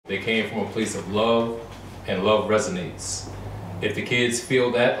They came from a place of love, and love resonates. If the kids feel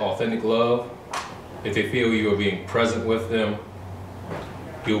that authentic love, if they feel you are being present with them,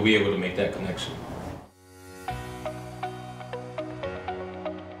 you'll be able to make that connection.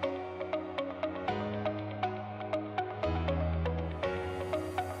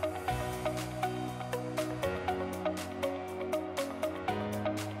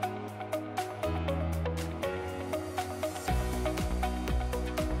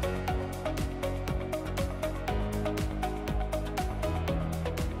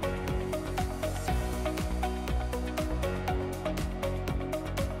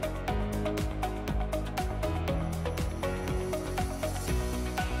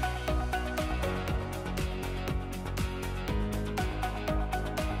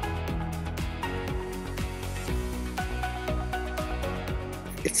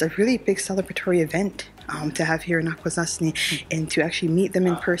 It's a really big celebratory event to have here in Akwesasne, and to actually meet them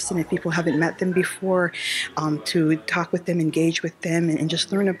in person if people haven't met them before, to talk with them, engage with them, and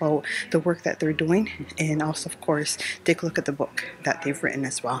just learn about the work that they're doing, and also, of course, take a look at the book that they've written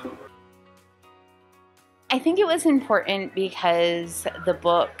as well. I think it was important because the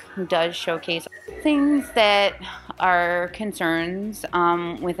book does showcase things that are concerns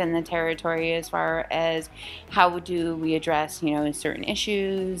within the territory, as far as how do we address, certain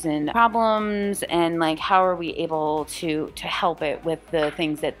issues and problems, and like how are we able to help it with the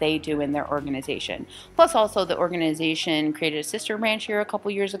things that they do in their organization. Plus, also the organization created a sister branch here a couple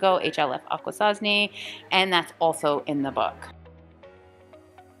years ago, HLF Akwesasne, and that's also in the book.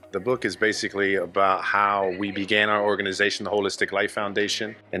 The book is basically about how we began our organization, the Holistic Life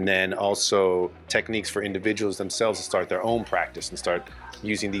Foundation, and then also techniques for individuals themselves to start their own practice and start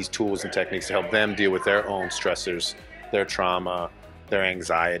using these tools and techniques to help them deal with their own stressors, their trauma, their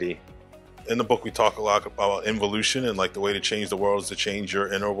anxiety. In the book, we talk a lot about involution, and like the way to change the world is to change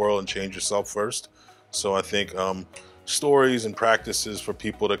your inner world and change yourself first. So I think stories and practices for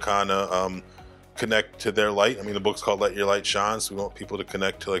people to kind of connect to their light. I mean, the book's called Let Your Light Shine, so we want people to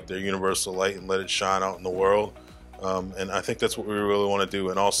connect to like their universal light and let it shine out in the world. And I think that's what we really want to do,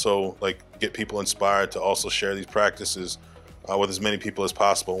 and also like get people inspired to also share these practices with as many people as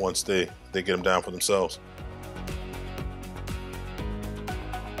possible once they get them down for themselves.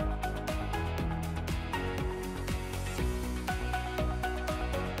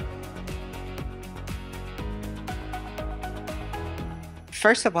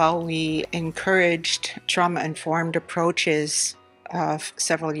 First of all, we encouraged trauma-informed approaches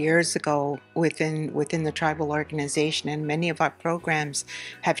several years ago within the tribal organization, and many of our programs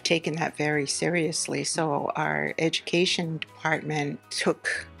have taken that very seriously. So our education department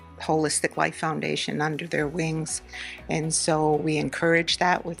took Holistic Life Foundation under their wings, and so we encourage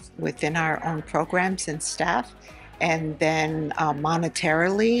that within our own programs and staff. And then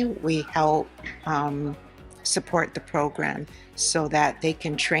monetarily, we help support the program so that they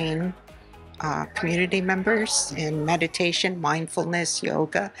can train community members in meditation, mindfulness,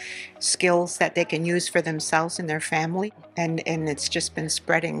 yoga, skills that they can use for themselves and their family. And it's just been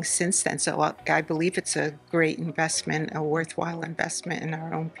spreading since then. So I believe it's a great investment, a worthwhile investment in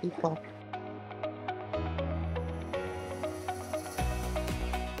our own people.